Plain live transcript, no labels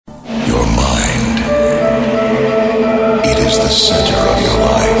center of your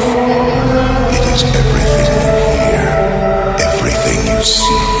life. It is everything you hear, everything you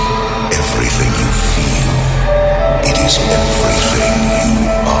see, everything you feel. It is everything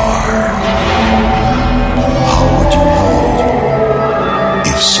you are. How would you know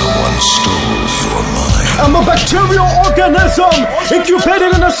if someone stole your mind? I'm a bacterial organism,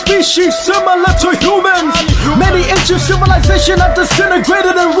 incubated in a species similar to humans. Many ancient civilizations have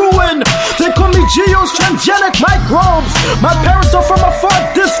disintegrated and ruined. They call me geos, transgenic microbes. My parents are from a far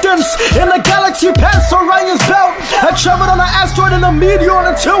distance, in the galaxy past Orion's belt. I traveled on an asteroid and a meteor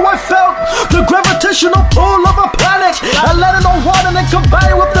until I felt the gravitational pull of a planet. I landed on water and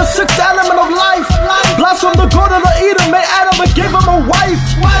combined with the sixth element of life. Blossomed the garden of Eden, made Adam and gave him a wife.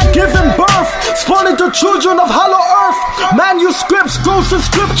 Giving birth, spawning the children of hollow earth. Manuscripts, scrolls and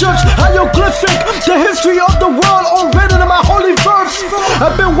scriptures, hieroglyphic. The history of the world all written in my holy verse.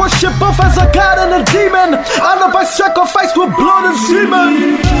 I've been worshipped both as a god and a demon, honored by sacrifice with blood and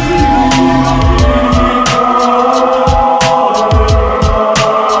semen.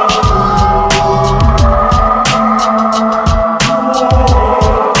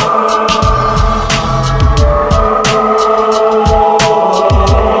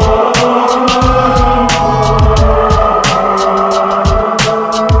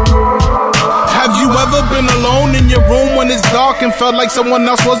 And felt like someone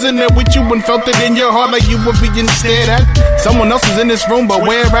else wasn't there with you, and felt it in your heart like you were being stared at. Someone else was in this room, but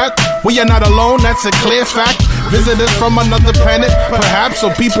where at? We are not alone, that's a clear fact. Visitors from another planet, perhaps, or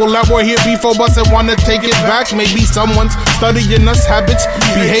people that were here before us and want to take it back. Maybe someone's studying us, habits,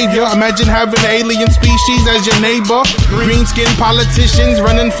 behavior. Imagine having an alien species as your neighbor. Green-skinned politicians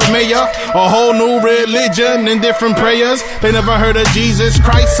running for mayor. A whole new religion and different prayers. They never heard of Jesus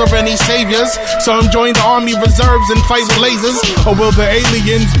Christ or any saviors. Some join the army reserves and fight with lasers. Or will the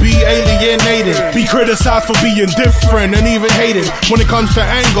aliens be alienated? Be criticized for being different and even hated. When it comes to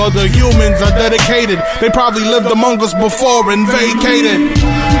anger, the humans are dedicated. They probably lived among us before and vacated.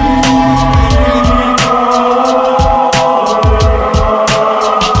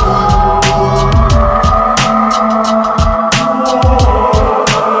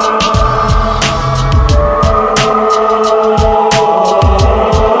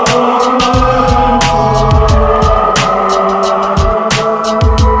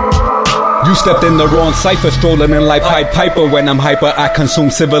 Stepped in the wrong cipher, strolling in like Pied Piper. When I'm hyper, I consume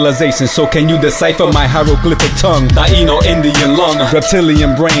civilization. So can you decipher my hieroglyphic tongue? Taino Indian lung,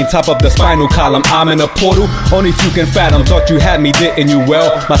 reptilian brain, top of the spinal column. I'm in a portal, only few can fathom. Thought you had me, didn't you?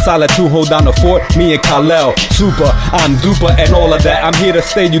 Well, my solitude hold down the fort, me and Kal-El. Super, I'm duper and all of that. I'm here to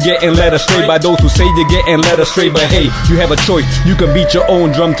stay, you getting led astray by those who say you're getting led astray. But hey, you have a choice, you can beat your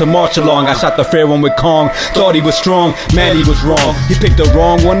own drum to march along. I shot the fair one with Kong, thought he was strong, man he was wrong. He picked the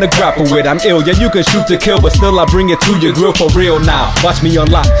wrong one to grapple with. I'm ill, yeah, you can shoot to kill, but still I bring it to your grill for real now. Watch me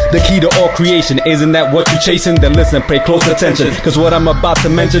unlock the key to all creation. Isn't that what you chasing? Then listen, pay close attention, cause what I'm about to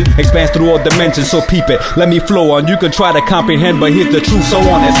mention expands through all dimensions. So peep it, let me flow on. You can try to comprehend, but here's the truth, so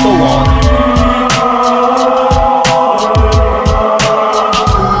on and so on.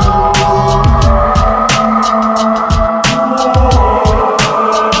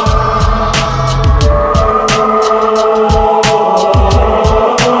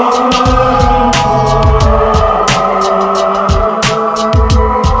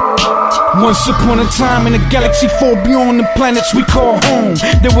 Once upon a time in a galaxy far beyond the planets we call home,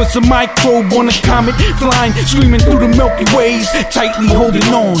 there was a microbe on a comet, flying, screaming through the Milky Ways, tightly holding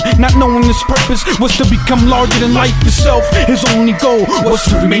on, not knowing his purpose was to become larger than life itself. His only goal was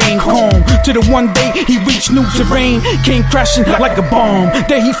to remain calm, till the one day he reached new terrain, came crashing like a bomb.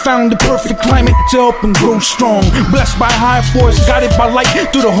 There he found the perfect climate to help him grow strong, blessed by high force, guided by light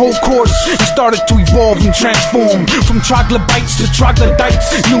through the whole course, and started to evolve and transform, from troglodytes to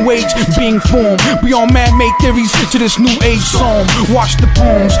troglodytes, new age being formed, beyond man-made theories to this new age psalm. Watch the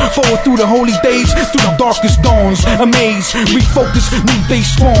poems forward through the holy days, through the darkest dawns, amaze, refocus, new day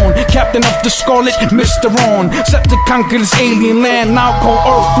spawn, captain of the scarlet Mysteronz, set to conquer this alien land, now call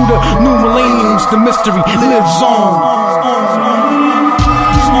Earth. Through the new millenniums, the mystery lives on.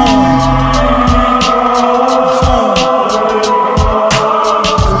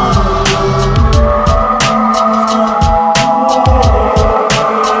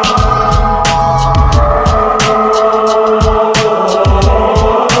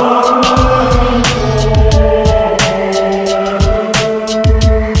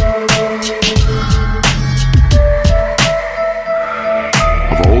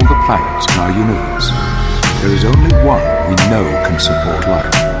 There is only one we know can support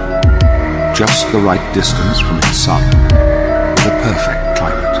life. Just the right distance from its sun, with a perfect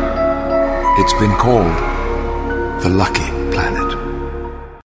climate. It's been called the Lucky. planet.